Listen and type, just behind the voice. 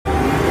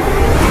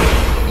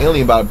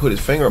Alien about to put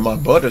his finger in my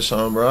butt or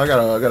something, bro. I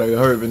gotta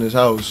hurry up in this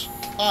house.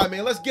 All right,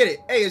 man, let's get it.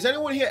 Hey, is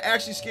anyone here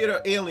actually scared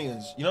of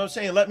aliens? You know what I'm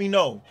saying? Let me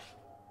know.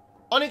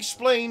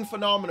 Unexplained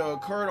phenomena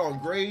occurred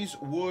on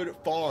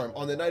Grayswood Farm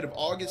on the night of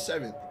August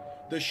 7th.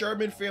 The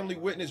Sherman family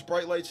witnessed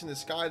bright lights in the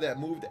sky that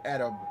moved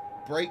at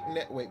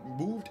breakneck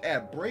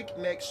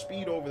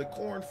speed over the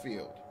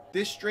cornfield.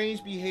 This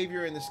strange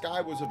behavior in the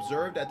sky was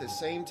observed at the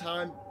same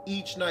time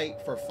each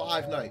night for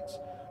 5 nights.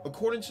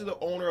 According to the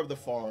owner of the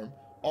farm,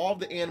 all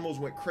of the animals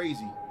went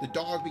crazy. The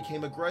dog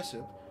became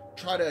aggressive,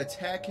 tried to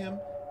attack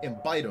him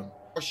and bite him.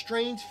 A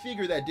strange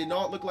figure that did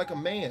not look like a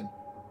man.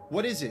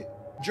 What is it?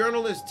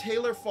 Journalist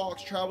Taylor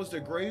Fox travels to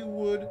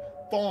Graywood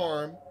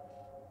Farm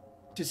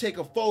to take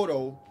a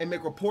photo and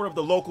make a report of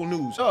the local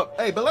news. Oh,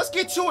 hey, but let's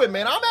get to it,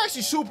 man. I'm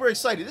actually super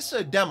excited. This is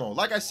a demo.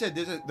 Like I said,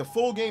 the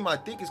full game I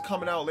think is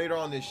coming out later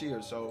on this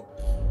year. So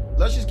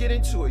let's just get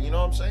into it. You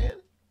know what I'm saying?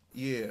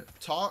 Yeah.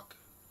 Talk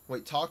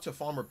to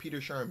Farmer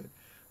Peter Sherman.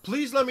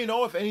 Please let me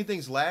know if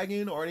anything's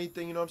lagging or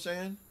anything. You know what I'm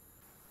saying?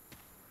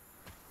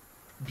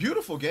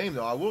 Beautiful game,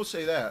 though. I will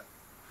say that.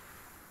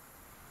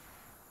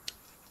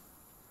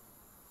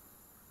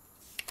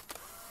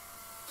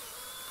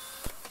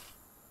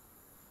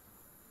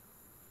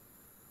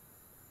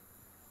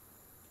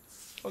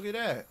 Look at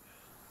that.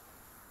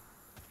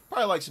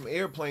 Probably like some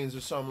airplanes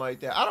or something like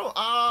that.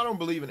 I don't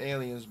believe in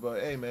aliens,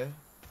 but hey, man.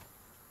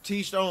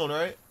 T-Stone,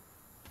 right?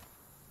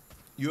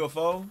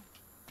 UFO?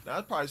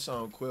 That'd probably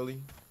sound quilly.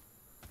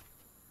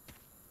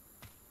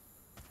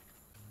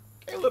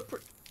 Hey, look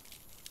pretty.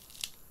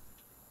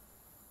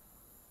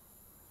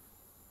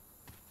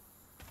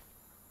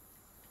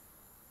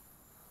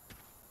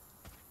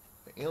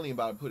 The alien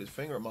about to put his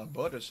finger in my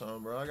butt or something,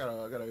 bro. I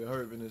gotta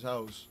hurry up in this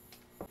house.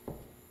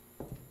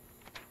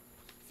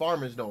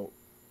 Farmer's note.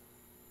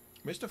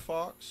 Mr.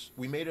 Fox,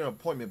 we made an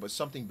appointment, but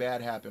something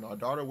bad happened. Our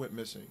daughter went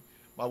missing.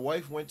 My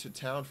wife went to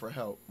town for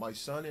help. My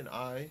son and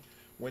I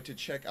went to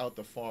check out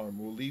the farm.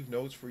 We'll leave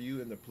notes for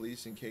you and the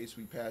police in case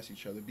we pass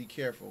each other. Be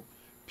careful.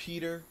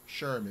 Peter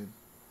Sherman.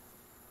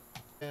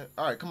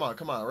 All right, come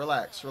on.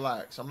 Relax.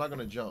 I'm not going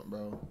to jump,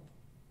 bro.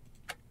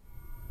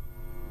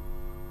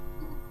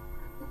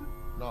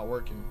 Not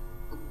working.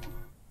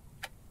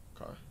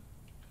 Okay.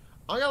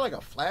 I got like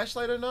a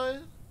flashlight or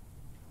nothing?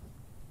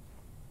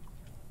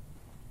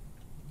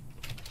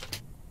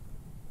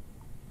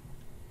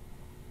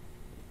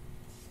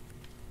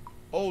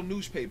 Old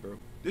newspaper.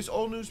 This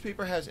old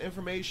newspaper has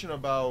information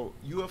about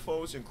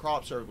UFOs and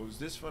crop circles.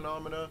 This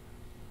phenomena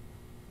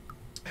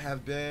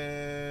have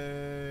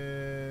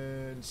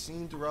been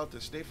seen throughout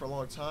the state for a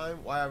long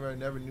time. Why I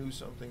never knew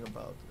something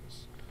about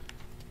this.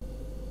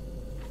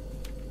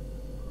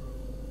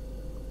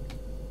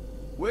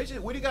 Where do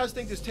you guys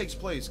think this takes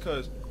place?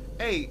 Cause,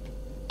 hey,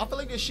 I feel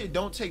like this shit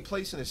don't take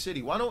place in the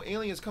city. Why don't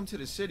aliens come to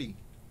the city?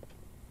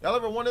 Y'all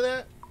ever wonder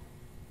that?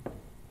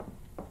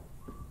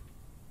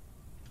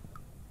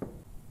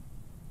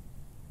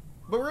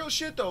 But real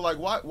shit though, like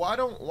why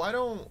don't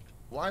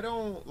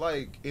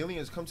like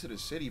aliens come to the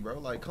city, bro?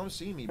 Like come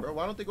see me, bro.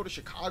 Why don't they go to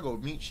Chicago,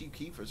 meet Chief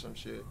Keef or some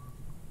shit?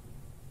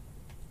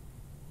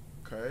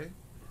 Okay.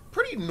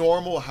 Pretty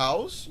normal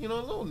house, you know, a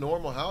little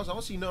normal house. I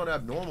don't see nothing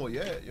abnormal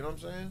yet, you know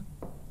what I'm saying?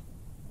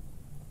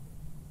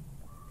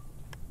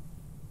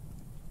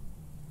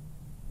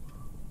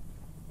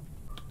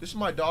 This is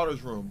my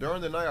daughter's room.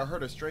 During the night I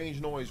heard a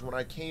strange noise. When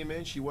I came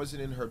in, she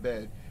wasn't in her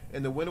bed.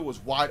 And the window was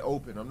wide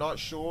open. I'm not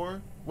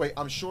sure. Wait,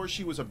 I'm sure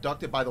she was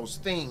abducted by those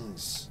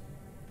things.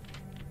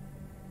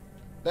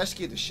 That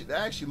scared the shit.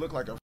 That actually looked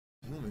like a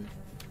human.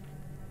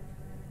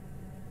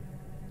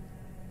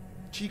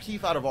 Chief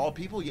Keef out of all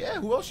people?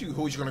 Yeah, who's you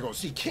gonna go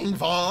see? King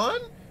Von?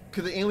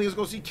 Could the aliens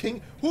go see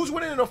King? Who's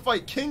winning in a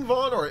fight? King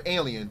Von or an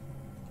alien?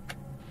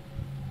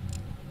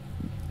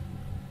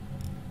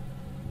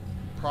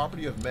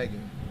 Property of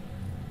Megan.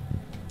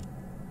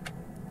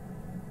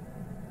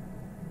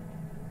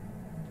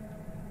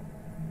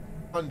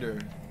 Under.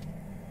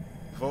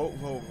 Vote.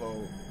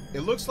 It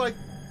looks like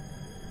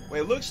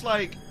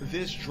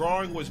this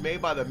drawing was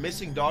made by the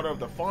missing daughter of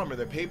the farmer.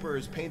 The paper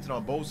is painted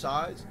on both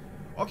sides.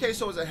 Okay,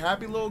 so it's a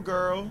happy little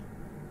girl,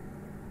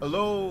 a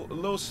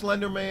little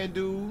slender man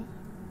dude,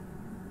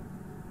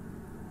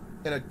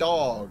 and a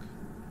dog.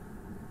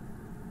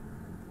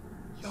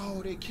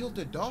 Yo, they killed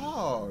the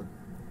dog.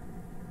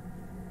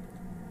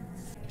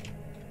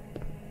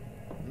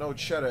 No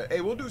cheddar.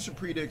 Hey, we'll do some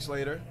predicts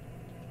later.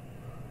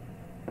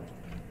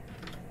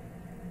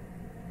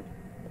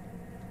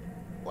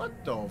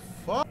 What the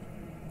fuck?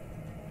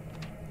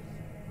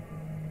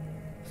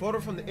 Photo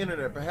from the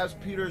internet. Perhaps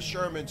Peter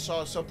Sherman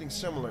saw something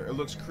similar. It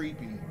looks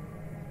creepy.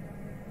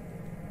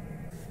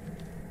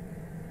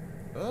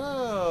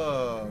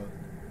 Yo,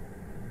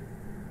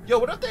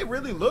 what if they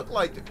really look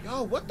like the...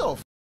 Yo, what the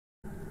f...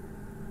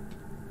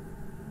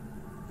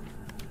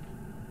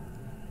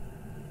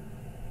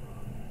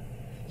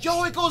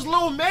 Yo, it goes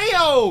Lil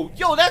Mayo!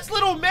 Yo, that's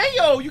Lil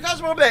Mayo! You guys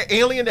remember that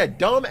alien, that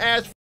dumb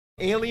ass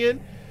alien?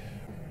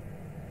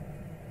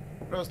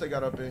 What else they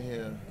got up in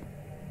here?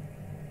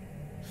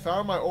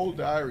 Found my old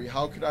diary.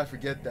 How could I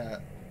forget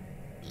that?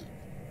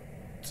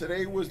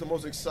 Today was the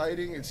most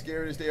exciting and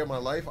scariest day of my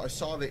life. I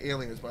saw the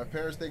aliens. My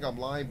parents think I'm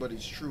lying, but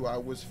it's true. I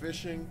was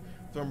fishing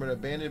from an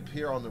abandoned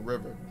pier on the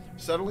river.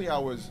 Suddenly, I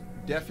was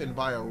deafened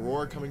by a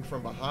roar coming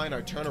from behind.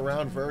 I turned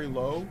around very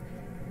low.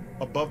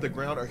 Above the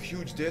ground, a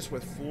huge disc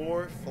with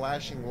four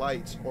flashing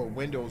lights or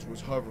windows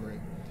was hovering.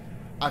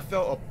 I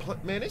felt a...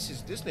 Man, this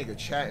nigga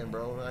chatting,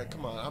 bro. Like,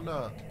 come on, I'm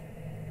not...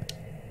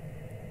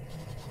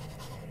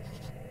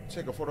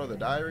 Take a photo of the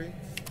diary.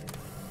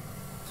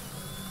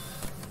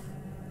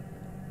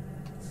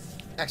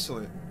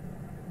 Excellent.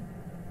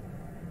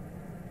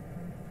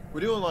 We're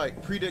doing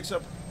like predicts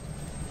up.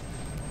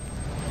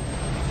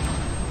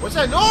 What's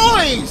that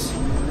noise?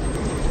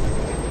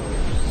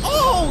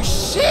 Oh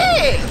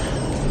shit!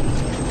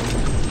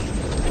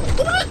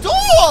 Open the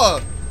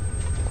door!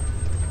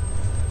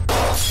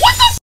 What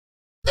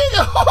the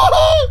f?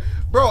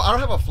 Bro, I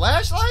don't have a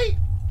flashlight?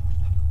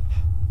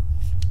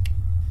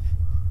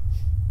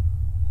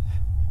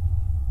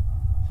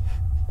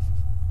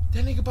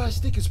 That nigga about to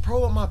stick his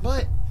probe on my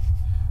butt.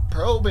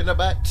 Probe in the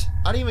butt.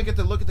 I didn't even get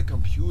to look at the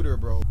computer,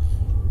 bro.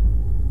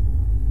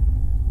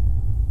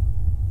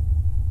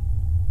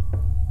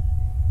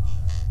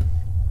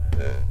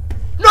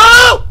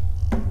 No!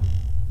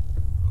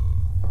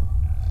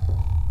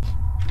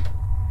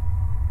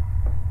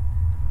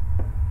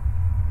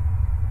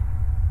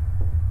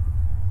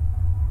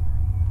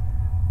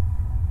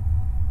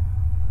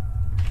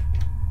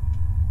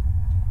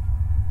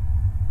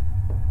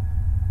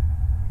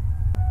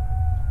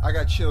 I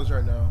got chills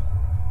right now.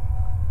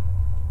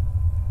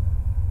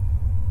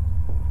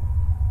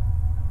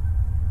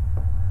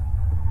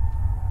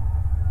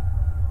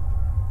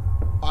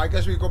 I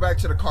guess we go back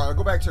to the car. I'll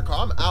go back to the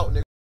car. I'm out,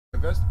 nigga.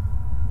 Invest.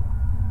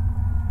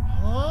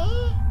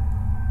 Huh?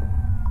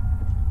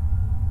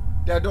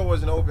 That door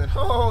wasn't open.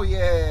 Oh,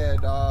 yeah,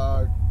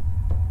 dog.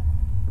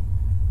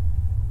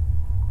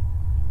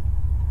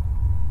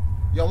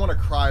 Yo, I want to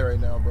cry right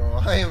now, bro.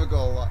 I ain't even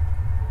gonna lie.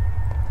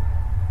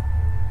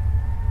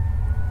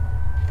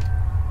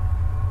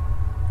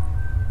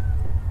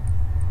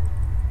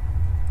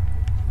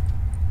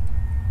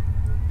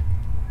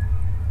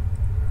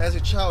 As a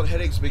child,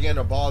 headaches began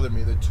to bother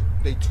me.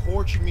 They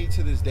tortured me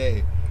to this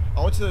day.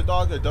 I went to the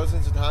doctor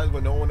dozens of times,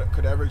 but no one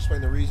could ever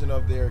explain the reason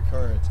of their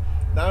occurrence.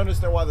 Now I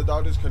understand why the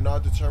doctors could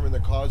not determine the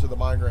cause of the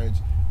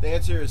migraines. The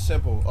answer is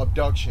simple: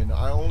 abduction.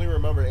 I only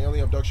remember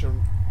alien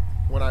abduction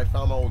when I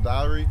found my old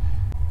diary.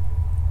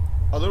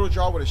 A little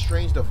jar with a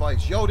strange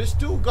device. Yo, this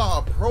dude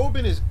got a probe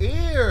in his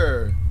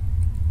ear.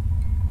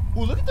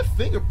 Ooh, look at the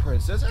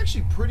fingerprints. That's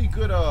actually pretty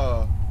good.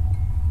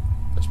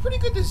 That's pretty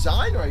good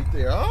design right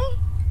there, huh?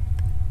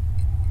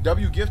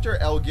 W gifter,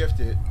 L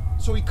gifted.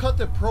 So he cut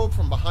the probe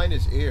from behind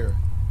his ear.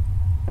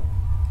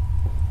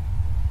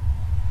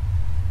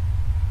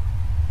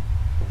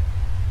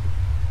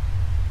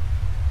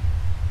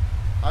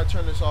 I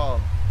turn this off.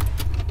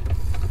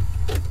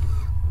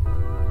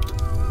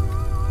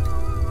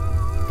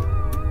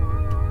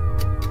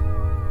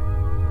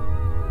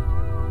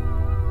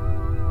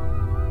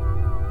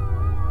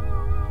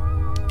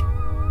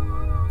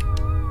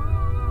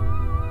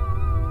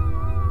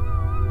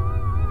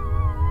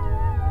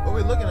 What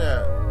are we looking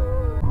at?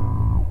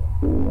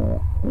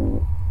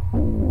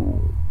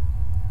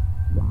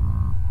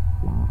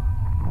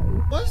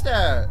 What's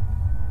that?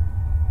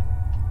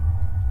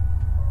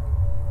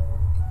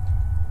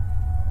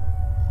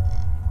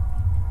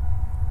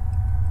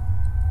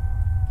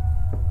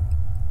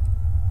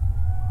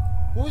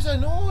 What was that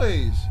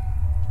noise?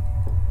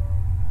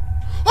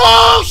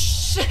 Oh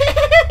shit!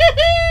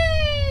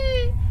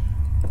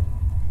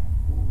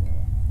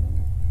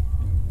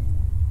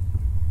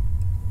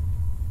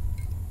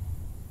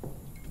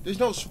 There's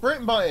no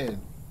sprint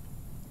button.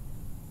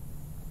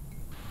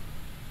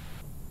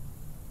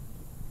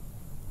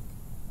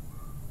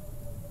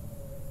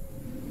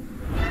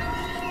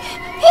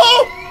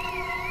 Oh!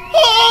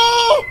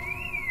 Oh!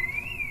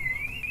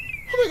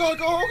 Oh my god,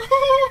 go!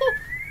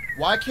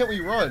 Why can't we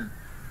run?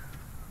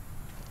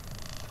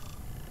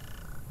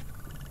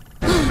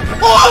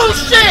 Oh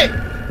shit!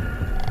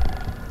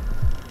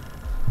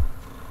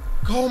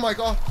 Oh my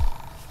god!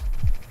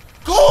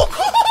 Go!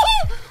 Go!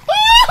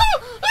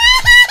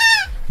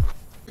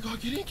 God,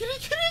 get in, get in,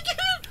 get in, get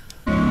in!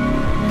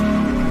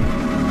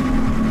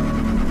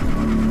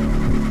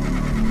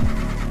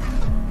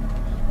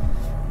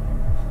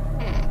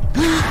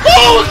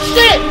 Oh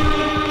shit!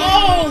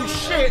 Oh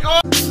shit!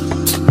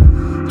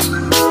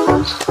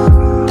 Oh.